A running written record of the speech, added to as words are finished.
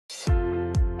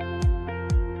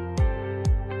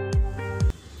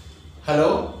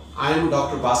Hello, I am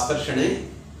Dr. Bhaskar Shenoy,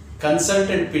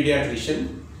 consultant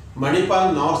pediatrician,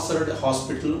 Manipal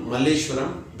Hospital,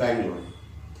 Malleshwaram, Bangalore.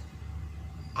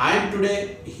 I am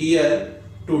today here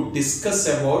to discuss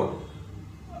about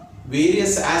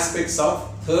various aspects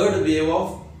of third wave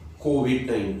of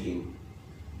COVID-19.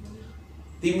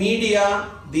 The media,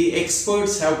 the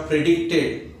experts have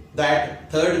predicted that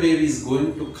third wave is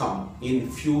going to come in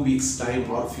few weeks time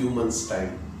or few months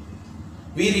time.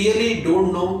 We really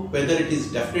don't know whether it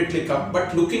is definitely come,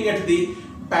 but looking at the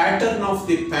pattern of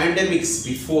the pandemics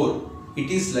before, it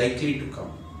is likely to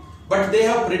come. But they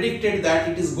have predicted that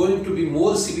it is going to be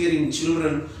more severe in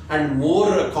children and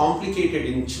more complicated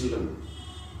in children.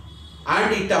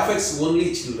 And it affects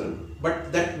only children,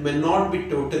 but that may not be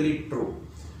totally true.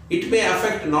 It may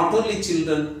affect not only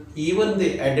children, even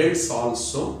the adults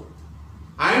also.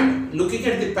 And looking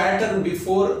at the pattern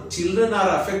before, children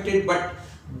are affected, but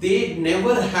they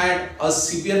never had a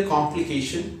severe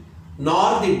complication,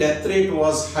 nor the death rate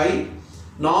was high,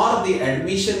 nor the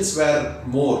admissions were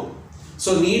more.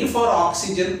 So need for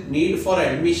oxygen, need for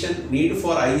admission, need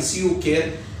for ICU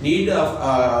care, need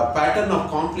of pattern of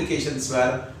complications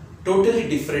were totally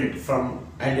different from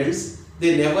adults.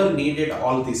 They never needed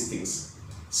all these things.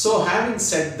 So having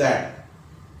said that,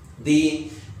 the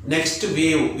next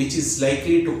wave which is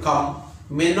likely to come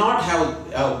may not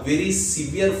have a very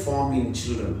severe form in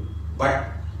children, but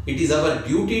it is our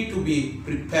duty to be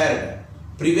prepared.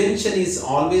 Prevention is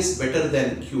always better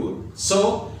than cure.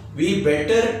 So we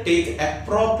better take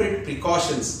appropriate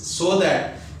precautions so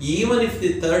that even if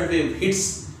the third wave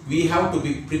hits, we have to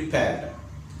be prepared.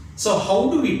 So how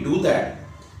do we do that?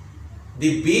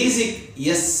 The basic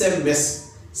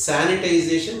SMS,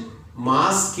 sanitization,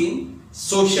 masking,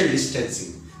 social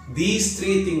distancing. These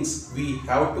three things we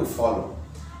have to follow.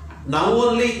 Now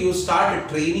only you start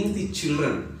training the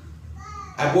children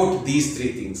about these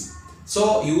three things.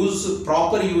 So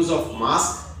proper use of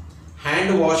mask,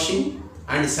 hand washing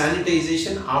and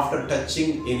sanitization after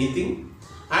touching anything,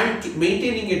 and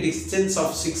maintaining a distance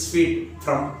of 6 feet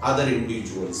from other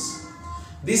individuals.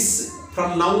 This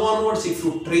from now onwards, if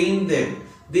you train them,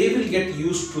 they will get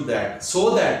used to that,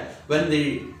 so that when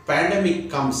the pandemic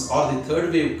comes or the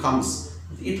third wave comes,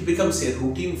 it becomes a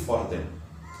routine for them.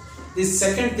 The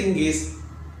second thing is,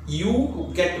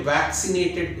 you get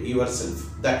vaccinated yourself.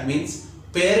 That means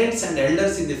parents and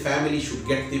elders in the family should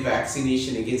get the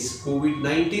vaccination against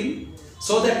COVID-19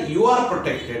 so that you are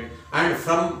protected and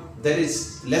there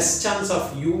is less chance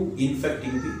of you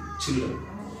infecting the children.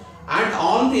 And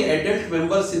all the adult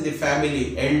members in the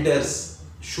family, elders,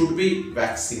 should be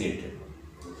vaccinated.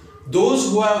 Those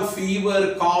who have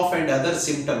fever, cough and other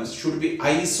symptoms should be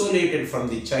isolated from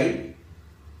the child.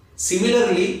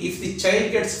 Similarly, if the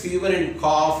child gets fever and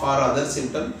cough or other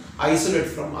symptom, isolate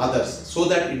from others so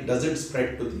that it doesn't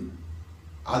spread to the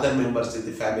other members in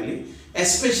the family,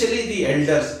 especially the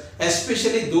elders,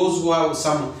 especially those who have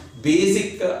some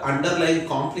basic underlying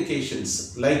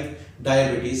complications like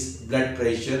diabetes, blood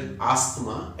pressure,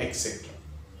 asthma, etc.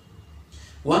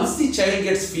 Once the child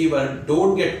gets fever,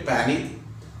 don't get panic.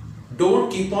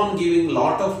 Don't keep on giving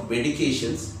lot of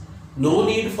medications. No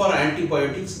need for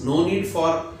antibiotics, no need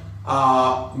for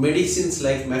medicines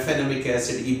like mefenamic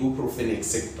acid, ibuprofen,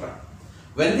 etc.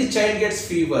 When the child gets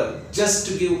fever,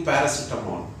 just give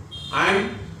paracetamol,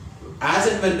 and as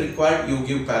and when required, you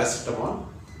give paracetamol.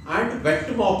 And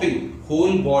wet mopping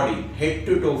whole body, head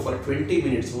to toe for 20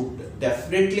 minutes would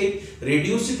definitely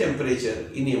reduce the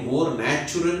temperature in a more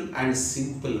natural and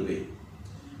simple way.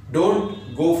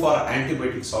 Don't go for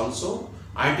antibiotics also.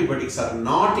 Antibiotics are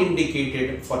not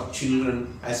indicated for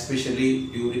children, especially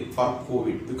for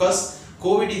COVID, because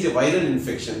COVID is a viral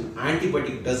infection.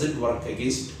 Antibiotic doesn't work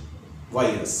against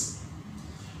virus.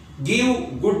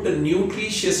 Give good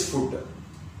nutritious food,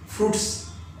 fruits,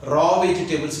 raw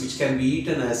vegetables which can be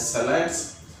eaten as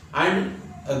salads, and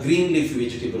green leaf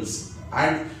vegetables,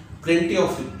 and plenty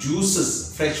of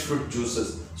juices, fresh fruit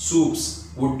juices, soups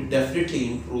would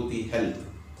definitely improve the health.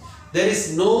 There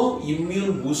is no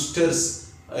immune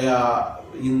boosters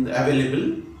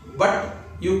available, but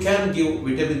you can give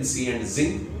vitamin C and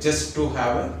zinc just to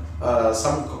have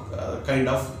some kind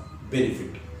of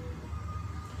benefit.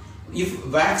 If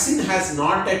vaccine has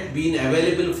not yet been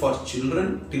available for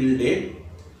children till date,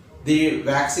 the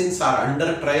vaccines are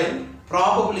under trial.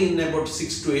 Probably in about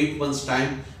 6 to 8 months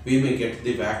time, we may get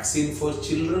the vaccine for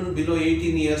children below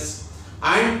 18 years.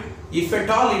 And if at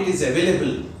all it is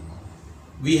available,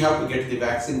 we have to get the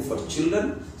vaccine for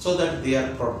children so that they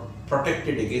are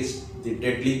protected against the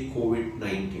deadly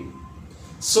COVID-19.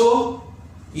 So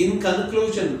In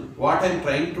conclusion, what I am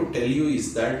trying to tell you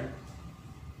is that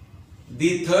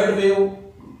the third wave,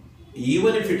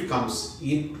 even if it comes,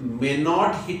 it may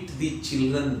not hit the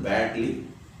children badly.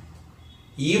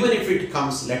 Even if it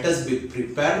comes, let us be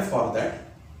prepared for that.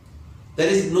 There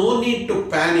is no need to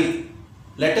panic.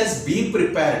 Let us be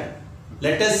prepared.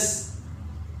 Let us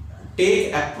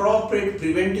take appropriate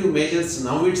preventive measures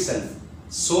now itself,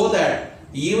 so that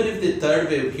even if the third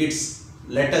wave hits,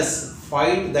 let us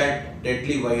fight that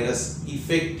deadly virus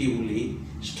effectively,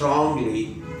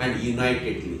 strongly and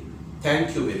unitedly.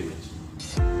 Thank you very much.